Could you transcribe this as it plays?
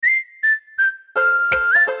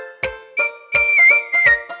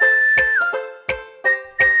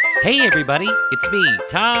Hey everybody, it's me,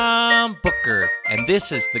 Tom Booker, and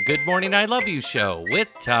this is the Good Morning I Love You show with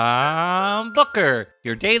Tom Booker,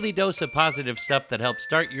 your daily dose of positive stuff that helps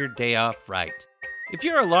start your day off right. If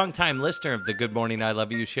you're a longtime listener of the Good Morning I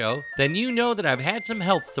Love You show, then you know that I've had some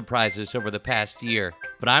health surprises over the past year,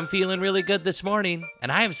 but I'm feeling really good this morning,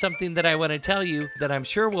 and I have something that I want to tell you that I'm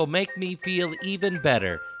sure will make me feel even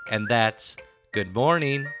better, and that's good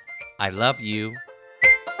morning, I love you.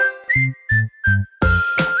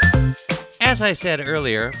 As I said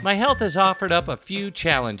earlier, my health has offered up a few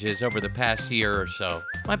challenges over the past year or so.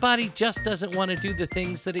 My body just doesn't want to do the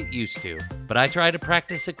things that it used to. But I try to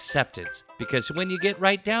practice acceptance, because when you get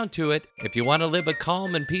right down to it, if you want to live a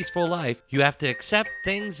calm and peaceful life, you have to accept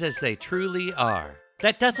things as they truly are.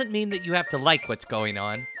 That doesn't mean that you have to like what's going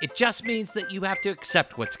on. It just means that you have to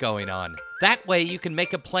accept what's going on. That way you can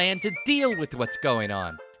make a plan to deal with what's going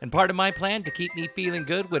on. And part of my plan to keep me feeling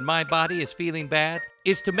good when my body is feeling bad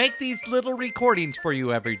is to make these little recordings for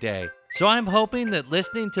you every day. So I'm hoping that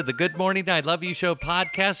listening to the Good Morning I Love You show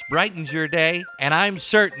podcast brightens your day, and I'm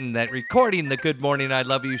certain that recording the Good Morning I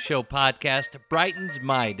Love You show podcast brightens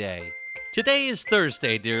my day. Today is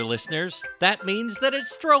Thursday, dear listeners. That means that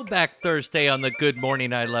it's Throwback Thursday on the Good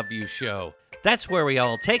Morning I Love You show. That's where we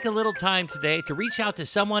all take a little time today to reach out to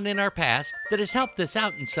someone in our past that has helped us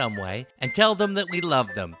out in some way and tell them that we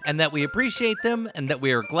love them and that we appreciate them and that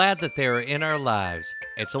we are glad that they are in our lives.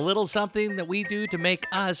 It's a little something that we do to make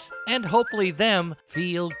us and hopefully them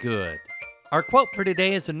feel good. Our quote for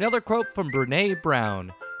today is another quote from Brene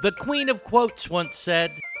Brown. The Queen of Quotes once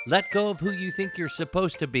said, "Let go of who you think you're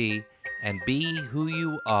supposed to be and be who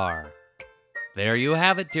you are." There you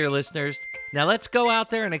have it, dear listeners. Now let's go out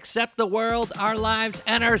there and accept the world, our lives,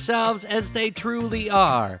 and ourselves as they truly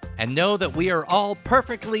are, and know that we are all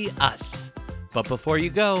perfectly us. But before you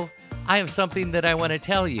go, I have something that I want to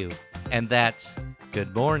tell you, and that's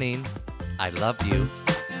good morning, I love you.